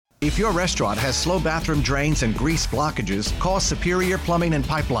If your restaurant has slow bathroom drains and grease blockages, call Superior Plumbing and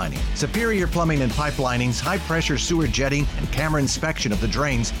Pipelining. Superior Plumbing and Pipelining's high-pressure sewer jetting and camera inspection of the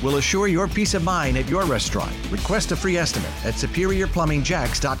drains will assure your peace of mind at your restaurant. Request a free estimate at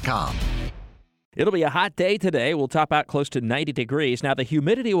SuperiorPlumbingJacks.com. It'll be a hot day today. We'll top out close to 90 degrees. Now, the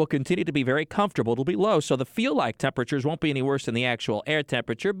humidity will continue to be very comfortable. It'll be low, so the feel-like temperatures won't be any worse than the actual air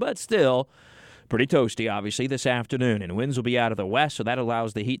temperature, but still pretty toasty, obviously, this afternoon. And winds will be out of the west, so that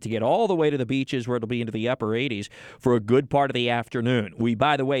allows the heat to get all the way to the beaches where it'll be into the upper 80s for a good part of the afternoon. We,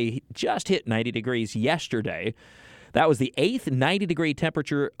 by the way, just hit 90 degrees yesterday. That was the 8th 90-degree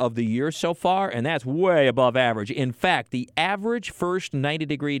temperature of the year so far, and that's way above average. In fact, the average first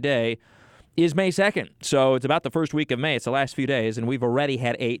 90-degree day is May 2nd. So it's about the first week of May. It's the last few days, and we've already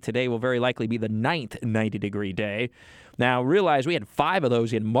had 8. Today will very likely be the 9th 90-degree day. Now, realize we had 5 of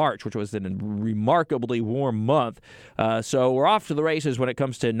those in March, which was a remarkably warm month. So we're off to the races when it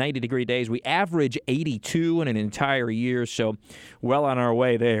comes to 90-degree days. We average 82 in an entire year, so well on our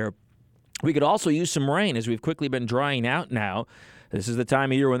way there. We could also use some rain as we've quickly been drying out now. This is the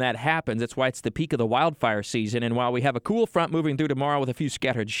time of year when that happens. That's why it's the peak of the wildfire season. And while we have a cool front moving through tomorrow with a few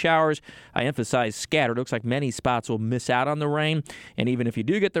scattered showers, I emphasize scattered. It looks like many spots will miss out on the rain. And even if you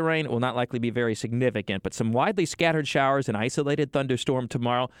do get the rain, it will not likely be very significant. But some widely scattered showers and isolated thunderstorm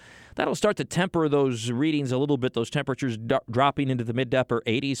tomorrow. That'll start to temper those readings a little bit, those temperatures dropping into the mid to upper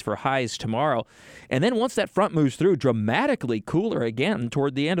 80s for highs tomorrow. And then once that front moves through, dramatically cooler again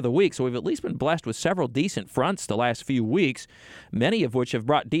toward the end of the week. So we've at least been blessed with several decent fronts the last few weeks, many of which have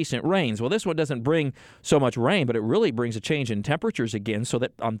brought decent rains. Well, this one doesn't bring so much rain, but it really brings a change in temperatures again, so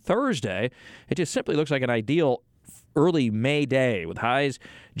that on Thursday, it just simply looks like an ideal early May day with highs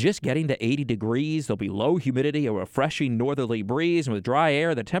just getting to 80 degrees. There'll be low humidity, a refreshing northerly breeze, and with dry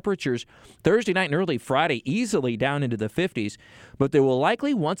air, the temperatures Thursday night and early Friday easily down into the 50s. But there will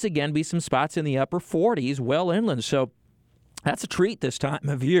likely once again be some spots in the upper 40s well inland. So that's a treat this time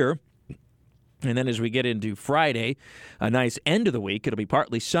of year. And then as we get into Friday, a nice end of the week, it'll be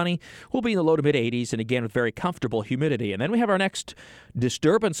partly sunny. We'll be in the low to mid-80s, and again with very comfortable humidity. And then we have our next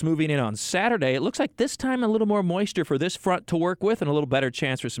disturbance moving in on Saturday. It looks like this time a little more moisture for this front to work with and a little better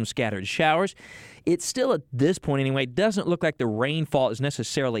chance for some scattered showers. It still, at this point anyway, doesn't look like the rainfall is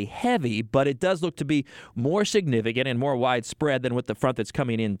necessarily heavy, but it does look to be more significant and more widespread than with the front that's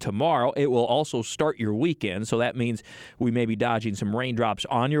coming in tomorrow. It will also start your weekend, so that means we may be dodging some raindrops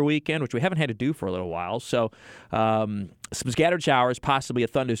on your weekend, which we haven't had to do for a little while. So some scattered showers, possibly a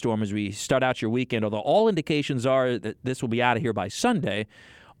thunderstorm as we start out your weekend, although all indications are that this will be out of here by Sunday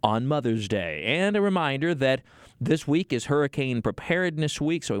on Mother's Day. And a reminder that this week is Hurricane Preparedness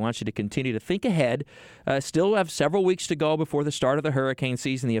Week, so we want you to continue to think ahead. Still have several weeks to go before the start of the hurricane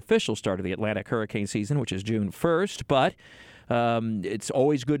season, the official start of the Atlantic hurricane season, which is June 1st. But it's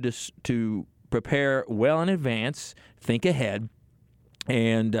always good to prepare well in advance, think ahead.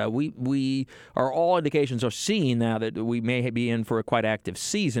 And we are all indications are seeing now that we may be in for a quite active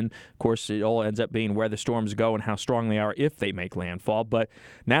season. Of course, it all ends up being where the storms go and how strong they are if they make landfall. But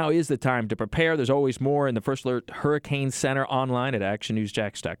now is the time to prepare. There's always more in the First Alert Hurricane Center online at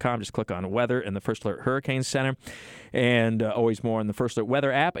actionnewsjax.com. Just click on Weather in the First Alert Hurricane Center. And always more in the First Alert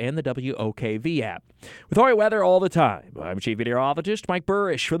Weather app and the WOKV app. With all your weather all the time, I'm Chief Meteorologist Mike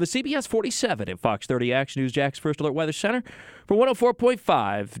Burrish for the CBS 47 and Fox 30 Action News Jax First Alert Weather Center for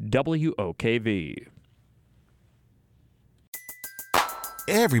 104.5 WOKV.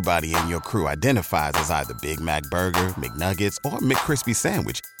 Everybody in your crew identifies as either Big Mac Burger, McNuggets, or McCrispy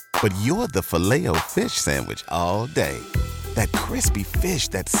Sandwich. But you're the Filet-O-Fish Sandwich all day. That crispy fish,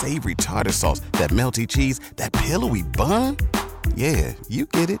 that savory tartar sauce, that melty cheese, that pillowy bun. Yeah, you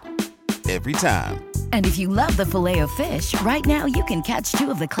get it. Every time. And if you love the Filet-O-Fish, right now you can catch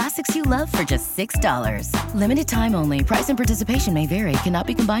 2 of the classics you love for just $6. Limited time only. Price and participation may vary. Cannot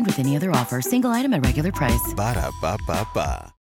be combined with any other offer. Single item at regular price. Ba-da-ba-ba-ba.